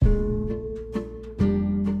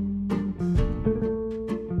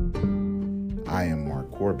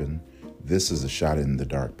Corbin. This is a Shot in the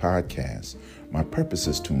Dark podcast. My purpose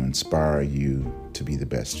is to inspire you to be the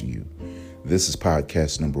best you. This is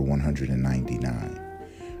podcast number 199.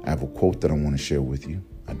 I have a quote that I want to share with you.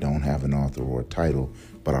 I don't have an author or a title,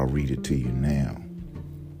 but I'll read it to you now.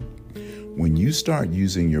 When you start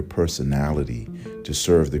using your personality to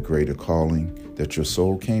serve the greater calling that your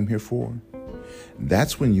soul came here for,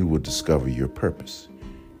 that's when you will discover your purpose.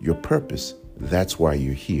 Your purpose, that's why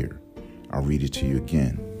you're here. I'll read it to you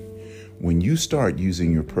again. When you start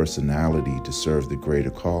using your personality to serve the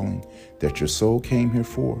greater calling that your soul came here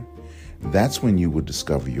for, that's when you will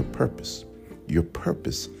discover your purpose. Your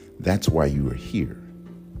purpose, that's why you are here.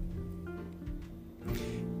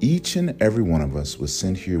 Each and every one of us was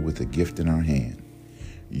sent here with a gift in our hand.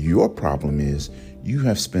 Your problem is you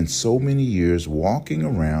have spent so many years walking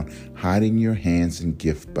around hiding your hands and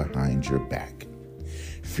gift behind your back,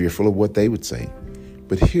 fearful of what they would say.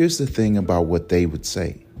 But here's the thing about what they would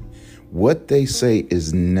say. What they say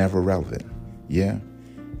is never relevant. Yeah,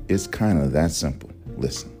 it's kind of that simple.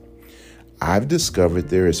 Listen, I've discovered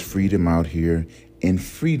there is freedom out here, and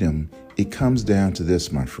freedom, it comes down to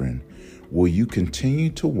this, my friend. Will you continue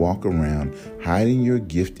to walk around hiding your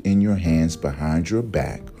gift in your hands behind your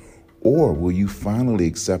back, or will you finally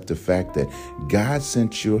accept the fact that God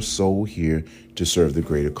sent your soul here to serve the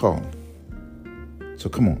greater calling? So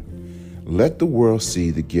come on, let the world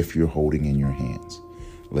see the gift you're holding in your hands.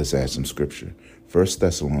 Let's add some scripture. 1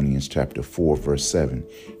 Thessalonians chapter 4, verse 7.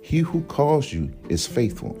 He who calls you is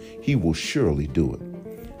faithful. He will surely do it.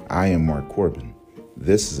 I am Mark Corbin.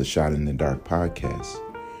 This is a Shot in the Dark podcast.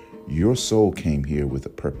 Your soul came here with a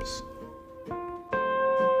purpose.